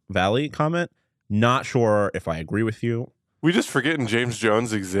the Valley comment. Not sure if I agree with you. We just forgetting James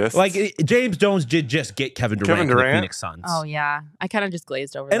Jones exists. James Jones did just get Kevin Durant to the Phoenix Suns. Oh yeah, I kind of just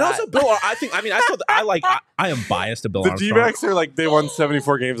glazed over that. And also Bill, I am biased to Bill Armstrong. The D-backs are they won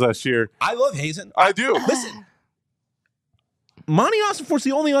 74 games last year. I love Hazen. I do. Listen, Monty Ossenfort's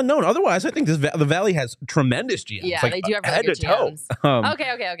the only unknown. Otherwise, I think the Valley has tremendous GMs. Yeah, they do have really good GMs.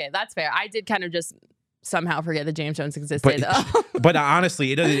 Okay, that's fair. I did kind of just somehow forget that James Jones existed. But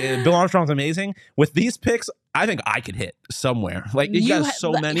honestly, Bill Armstrong's amazing. With these picks, I think I could hit somewhere. Like, you got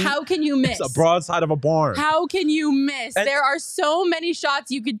so many. How can you miss? It's a broadside of a barn. How can you miss? And there are so many shots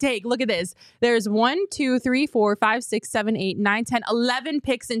you could take. Look at this. There's 1, 2, 3, 4, 5, 6, 7, 8, 9, 10, 11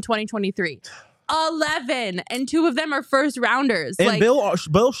 picks in 2023. 11, and 2 of them are first rounders. And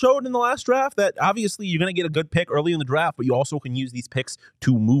Bill showed in the last draft that obviously you're going to get a good pick early in the draft, but you also can use these picks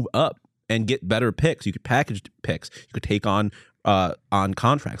to move up and get better picks. You could package picks. You could take on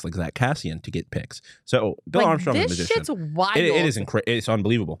contracts like Zach Cassian to get picks. So Bill Armstrong is a magician. This shit's wild. It is incredible. It's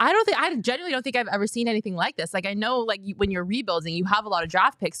unbelievable. I genuinely don't think I've ever seen anything like this. Like, I know, like, when you're rebuilding, you have a lot of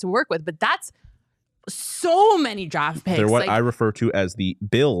draft picks to work with, but that's so many draft picks. They're what I refer to as the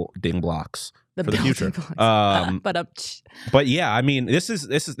building blocks for the future. But yeah, I mean, this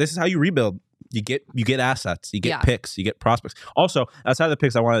is how you rebuild. You get assets, you get picks, you get prospects. Also, outside of the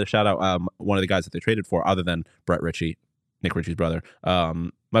picks, I wanted to shout out one of the guys that they traded for, other than Brett Ritchie, Nick Ritchie's brother,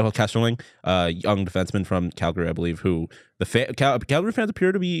 Michael Kesterling, young defenseman from Calgary, I believe, who Calgary fans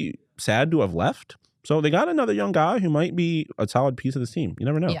appear to be sad to have left. So they got another young guy who might be a solid piece of this team. You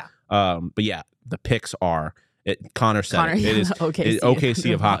never know. Yeah. But yeah, the picks are. Connor said it is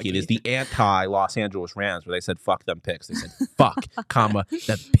OKC of hockey. It is the anti-Los Angeles Rams, where they said fuck them picks. They said fuck,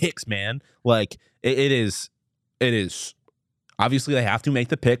 the picks, man. Like it is. Obviously, they have to make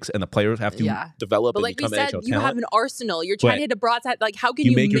the picks, and the players have to develop. But and like we become said, NHL you talent. have an arsenal. You're trying to hit a broadside. Like, how can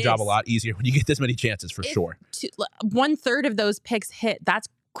you make miss? your job a lot easier when you get this many chances, for sure. 1/3 of those picks hit. That's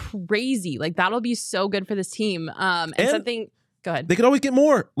crazy. Like, that'll be so good for this team. And something. Go ahead. They could always get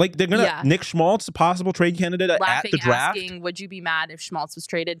more. Like, they're gonna Nick Schmaltz, a possible trade candidate at the draft. Asking, would you be mad if Schmaltz was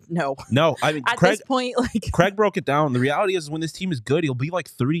traded? No. I mean, at this point, like, Craig broke it down. The reality is, when this team is good, he'll be like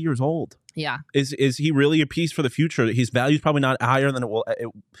 30 years old. Yeah. Is he really a piece for the future? His value is probably not higher than it will.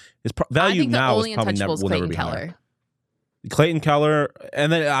 His value now is probably will never be higher. Clayton Keller,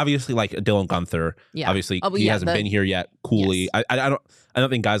 and then obviously like Dylan Gunther. Yeah. Obviously, he hasn't been here yet. Cooley. Yes. I don't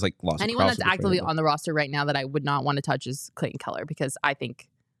think guys like Lawson anyone Krause that's actively on the roster right now that I would not want to touch is Clayton Keller, because I think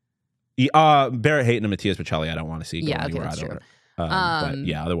Barrett Hayton and Matthias Pacelli I don't want to see go anywhere either. But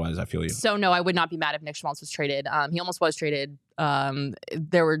yeah, otherwise I feel you. So no, I would not be mad if Nick Schmaltz was traded. He almost was traded.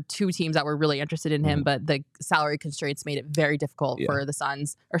 There were 2 teams that were really interested in him, but the salary constraints made it very difficult for the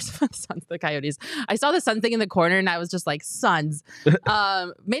Suns, or the Coyotes. I saw the Suns thing in the corner and I was just like, Suns.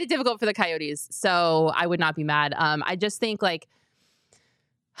 Made it difficult for the Coyotes. So I would not be mad. I just think like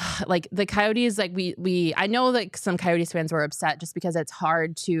the Coyotes, like I know like some Coyotes fans were upset just because it's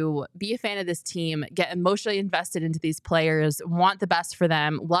hard to be a fan of this team, get emotionally invested into these players, want the best for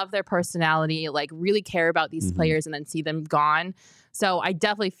them, love their personality, like really care about these players, and then see them gone. So I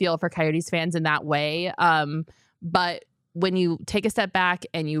definitely feel for Coyotes fans in that way. But when you take a step back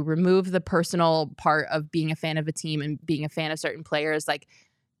and you remove the personal part of being a fan of a team and being a fan of certain players, like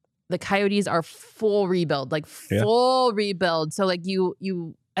the Coyotes are full rebuild. So like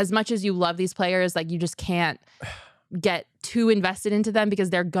you as much as you love these players, like you just can't get too invested into them because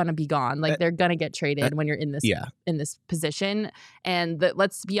they're gonna be gone. Like they're gonna get traded when you're in this position. And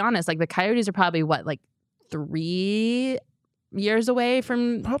let's be honest, like the Coyotes are probably like 3 years away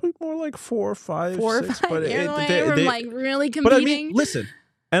from, probably more like 4 or 5, 6, or 5 but years away from like really competing. But I mean, listen,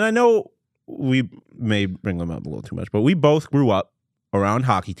 and I know we may bring them up a little too much, but we both grew up around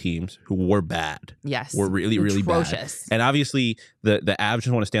hockey teams who were bad. Yes. Were really, really atrocious. Bad. And obviously the Avs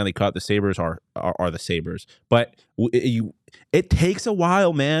just won a Stanley Cup. The Sabres are the Sabres. But it takes a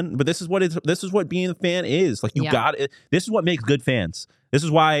while, man. But this is what being a fan is. Like, you got it. This is what makes good fans. This is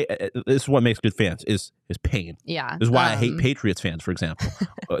what makes good fans is pain. Yeah. This is why I hate Patriots fans, for example.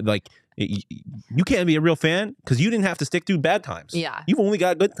 Like, you can't be a real fan because you didn't have to stick through bad times. Yeah. You've only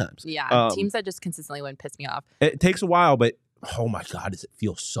got good times. Yeah. Teams that just consistently win piss me off. It takes a while, but oh my God, does it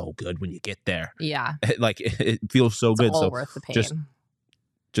feel so good when you get there? Yeah. It feels so good. All so worth the pain.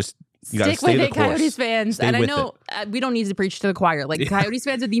 Just you gotta stick with stay it, Coyotes fans. And I know we don't need to preach to the choir. Like, Coyotes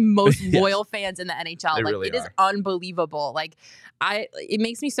fans are the most loyal fans in the NHL. They like, really it is unbelievable. Like, it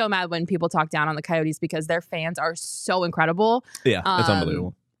makes me so mad when people talk down on the Coyotes because their fans are so incredible. Yeah, it's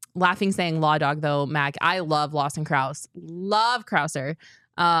unbelievable. Laughing, saying Law Dog though, Mac. I love Lawson Krause. Love Krauser.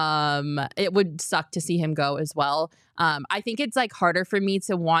 It would suck to see him go as well. I think it's like harder for me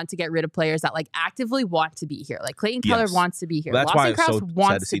to want to get rid of players that like actively want to be here. Like Clayton Keller wants to be here. That's Lawson why Krause it's so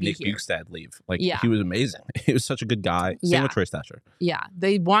wants sad to see Nick Bjugstad leave. Like, he was amazing. He was such a good guy. Same with Troy Stasher. Yeah,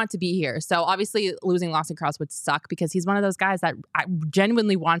 they want to be here. So obviously losing Lawson Krause would suck because he's one of those guys that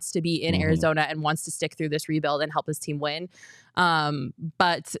genuinely wants to be in Arizona and wants to stick through this rebuild and help his team win.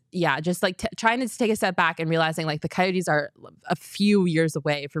 But yeah, just like trying to take a step back and realizing like the Coyotes are a few years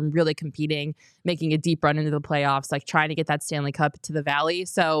away from really competing, making a deep run into the playoffs, like trying to get that Stanley Cup to the Valley.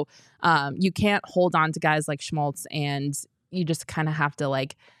 So you can't hold on to guys like Schmaltz, and you just kind of have to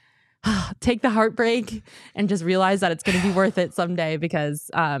like take the heartbreak and just realize that it's going to be worth it someday,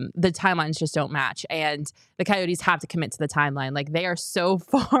 because the timelines just don't match, and the Coyotes have to commit to the timeline. Like they are so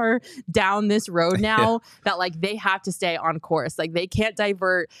far down this road now that like they have to stay on course. Like they can't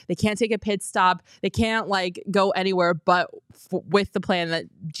divert, they can't take a pit stop, they can't like go anywhere but with the plan that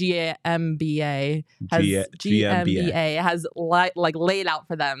GMBA has like laid out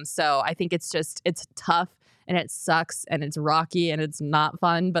for them. So I think it's tough. And it sucks and it's rocky and it's not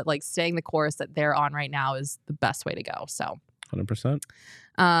fun, but like staying the course that they're on right now is the best way to go. So 100%.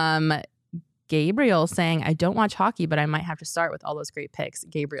 Gabriel saying, I don't watch hockey, but I might have to start with all those great picks.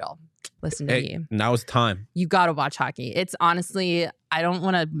 Gabriel, listen to me. Now's the time. You got to watch hockey. It's honestly, I don't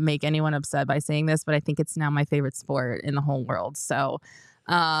want to make anyone upset by saying this, but I think it's now my favorite sport in the whole world. So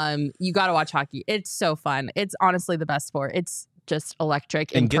you got to watch hockey. It's so fun. It's honestly the best sport. It's just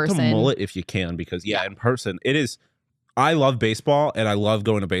electric in person. And get to mullet if you can, because in person it is. I love baseball and I love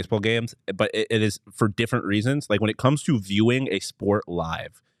going to baseball games, but it is for different reasons. Like when it comes to viewing a sport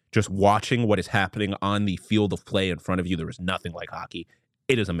live, just watching what is happening on the field of play in front of you, there is nothing like hockey.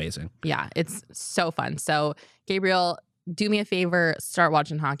 It is amazing. Yeah, it's so fun. So Gabriel, do me a favor, start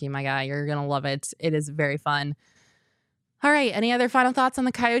watching hockey, my guy. You're gonna love it. It is very fun. All right, any other final thoughts on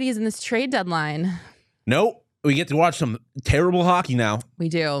the Coyotes in this trade deadline? Nope. We get to watch some terrible hockey now. We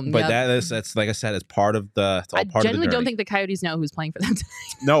do. But that's like I said, it's part of the. It's all part of the genuinely don't think the Coyotes know who's playing for them today.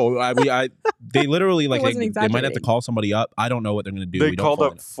 No, they literally like they might have to call somebody up. I don't know what they're going to do. They called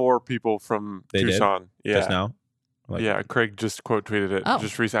up 4 people from Tucson. Did? Just now. Yeah, Craig just quote tweeted it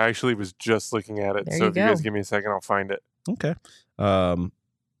just recently. I actually was just looking at it. There so you if you guys give me a second, I'll find it. Okay.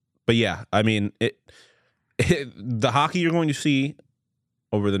 But yeah, I mean the hockey you're going to see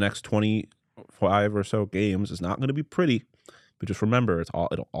over the next 25 or so games is not going to be pretty, but just remember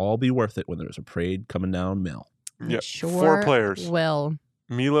it'll all be worth it when there's a parade coming down Mill. Yeah, sure 4 players. Will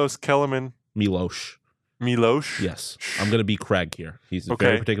Milos Kellerman. Milosh. Yes, I'm going to be Craig here. He's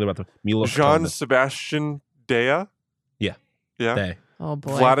very particular about the Milos. Jean-Sebastian Dea. Yeah. Day. Oh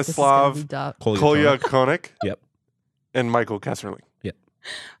boy. Vladislav Kolyakonik. Yep. And Michael Kesserling. Yep.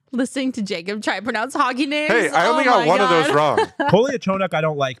 Listening to Jacob try to pronounce hockey names. Hey, I only got one of those wrong. Kolyakonik I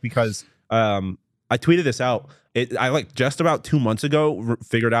don't like because I tweeted this out. I like just about 2 months ago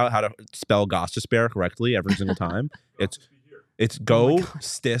figured out how to spell Gostisbehere correctly every single time. It's go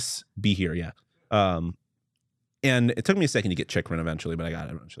stis be here, yeah. And it took me a second to get Chychrun eventually, but I got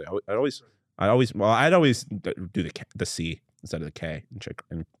it eventually. I'd always do the C instead of the K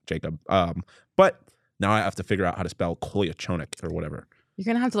in Jacob. But now I have to figure out how to spell Kolyakonik or whatever. You're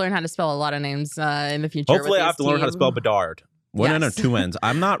going to have to learn how to spell a lot of names in the future. Hopefully I have to learn how to spell Bedard. One N or 2 N's.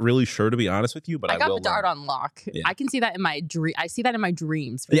 I'm not really sure, to be honest with you, but I will. I got Bedard on lock. Yeah. I can see that in my dream. I see that in my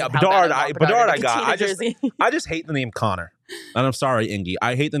dreams. Yeah, Bedard I got. I just hate the name Connor. And I'm sorry, Ingy.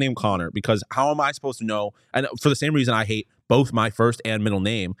 I hate the name Connor because how am I supposed to know? And for the same reason I hate both my first and middle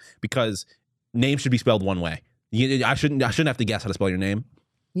name, because names should be spelled one way. I shouldn't have to guess how to spell your name.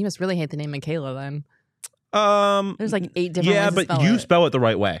 You must really hate the name Michaela then. There's like 8 different ways to spell it. Yeah, but you spell it the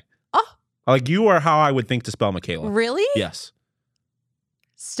right way. Oh. Like you are how I would think to spell Michaela. Really? Yes.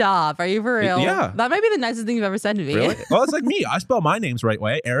 Stop. Are you for real? Yeah. That might be the nicest thing you've ever said to me. Really? Well, it's like me. I spell my names the right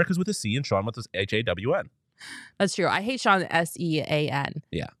way. Eric is with a C and Sean with a Hawn. That's true. I hate Sean, Sean.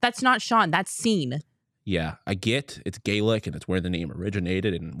 Yeah. That's not Sean. That's Scene. Yeah. I get it's Gaelic and it's where the name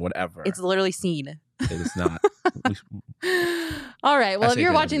originated and whatever. It's literally Scene. It is not. All right. Well, if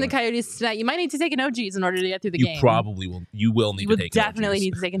you're watching the Coyotes tonight, you might need to take an OGs in order to get through the game. You probably will. You will need to take an OGs. Definitely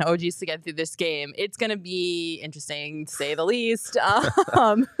need to take an OGs to get through this game. It's going to be interesting, to say the least.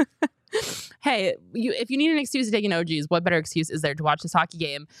 Hey, if you need an excuse to take an OGs, what better excuse is there to watch this hockey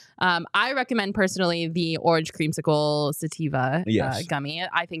game? I recommend personally the orange creamsicle sativa gummy.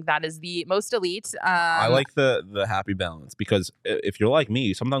 I think that is the most elite. I like the happy balance because if you're like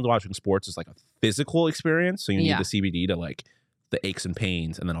me, sometimes watching sports is like a physical experience. So you need the CBD to like the aches and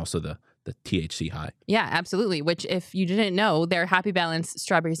pains, and then also the THC high. Yeah, absolutely. Which, if you didn't know, their Happy Balance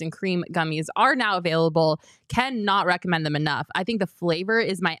strawberries and cream gummies are now available. Cannot recommend them enough. I think the flavor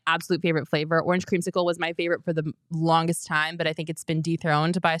is my absolute favorite flavor. Orange creamsicle was my favorite for the longest time, but I think it's been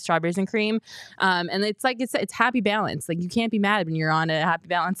dethroned by strawberries and cream. And it's like it's Happy Balance. Like you can't be mad when you're on a Happy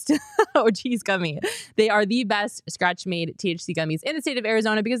Balance OG's gummy. They are the best scratch-made THC gummies in the state of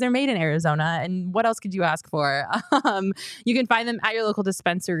Arizona because they're made in Arizona. And what else could you ask for? You can find them at your local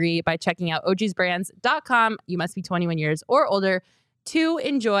dispensary by checking checking out ogsbrands.com. You must be 21 years or older to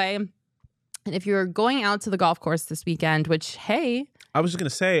enjoy. And if you're going out to the golf course this weekend, which, hey, I was just going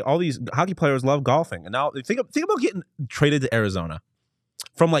to say, all these hockey players love golfing. And now think about getting traded to Arizona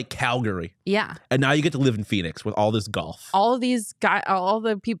from like Calgary. Yeah. And now you get to live in Phoenix with all this golf. All of these guys, all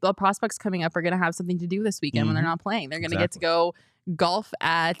the people, the prospects coming up are going to have something to do this weekend when they're not playing. They're going to get to go golf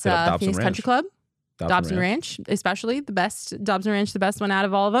at Phoenix Country Club. Dobson Ranch, especially the best. Dobson Ranch, the best one out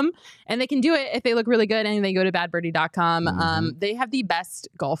of all of them. And they can do it if they look really good and they go to badbirdie.com. They have the best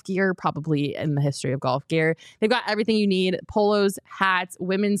golf gear probably in the history of golf gear. They've got everything you need: polos, hats,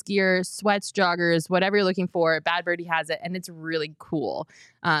 women's gear, sweats, joggers, whatever you're looking for. Bad Birdie has it, and it's really cool.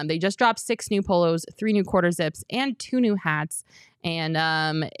 They just dropped 6 new polos, 3 new quarter zips, and 2 new hats. And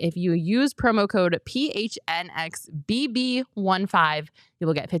if you use promo code PHNXBB15, you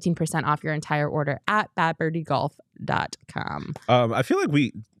will get 15% off your entire order at badbirdiegolf.com. I feel like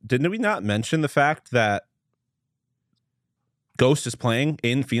we not mention the fact that Ghost is playing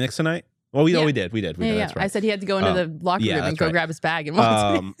in Phoenix tonight? Well, we did. That's right. I said he had to go into the locker room and go grab his bag and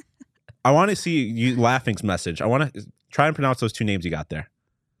walk. I want to see you Laughing's message. I want to try and pronounce those 2 names you got there.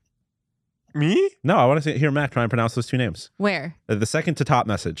 Me? No, I want to hear Mac try and pronounce those 2 names. Where? The second to top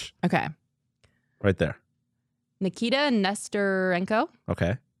message. Okay. Right there. Nikita Nesterenko.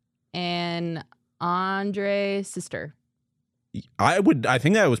 Okay. And Andre Sister. I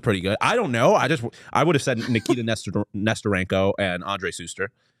think that was pretty good. I don't know. I would have said Nikita Nesterenko and Andre Suster.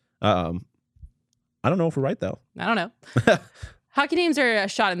 I don't know if we're right though. I don't know. Hockey names are a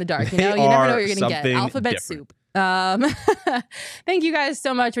shot in the dark. You never know what you're going to get. Alphabet different. soup. Thank you guys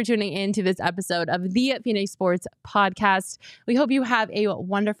so much for tuning in to this episode of the Phoenix Sports Podcast. We hope you have a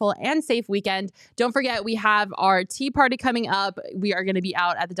wonderful and safe weekend. Don't forget, we have our tea party coming up. We are going to be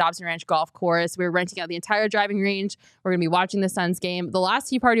out at the Dobson Ranch Golf Course. We're renting out the entire driving range. We're going to be watching the Suns game. The last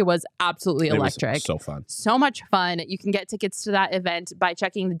tea party was absolutely electric. Was so fun. So much fun. You can get tickets to that event by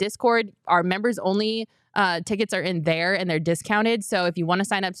checking the Discord. Our members only tickets are in there and they're discounted. So if you want to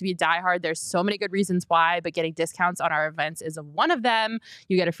sign up to be a diehard, there's so many good reasons why, but getting discounts on our events is one of them.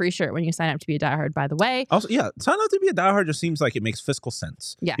 You get a free shirt when you sign up to be a diehard, by the way. Also, yeah, sign up to be a diehard just seems like it makes fiscal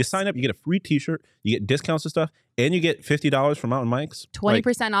sense. Yes. You sign up, you get a free t-shirt, you get discounts and stuff, and you get $50 from Mountain Mike's.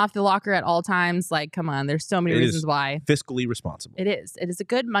 20% off the locker at all times. Like, come on, there's so many reasons why. Fiscally responsible. It is a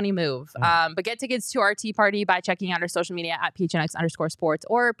good money move. But get tickets to our tea party by checking out our social media at PHNX_sports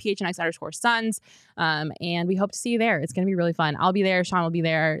or PHNX_Suns. And we hope to see you there. It's going to be really fun. I'll be there. Sean will be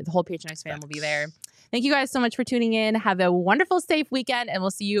there. The whole PHNX fam will be there. Thank you guys so much for tuning in. Have a wonderful, safe weekend, and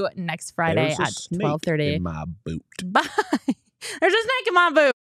we'll see you next Friday at 12:30. In my boot. Bye. There's a snake in my boot.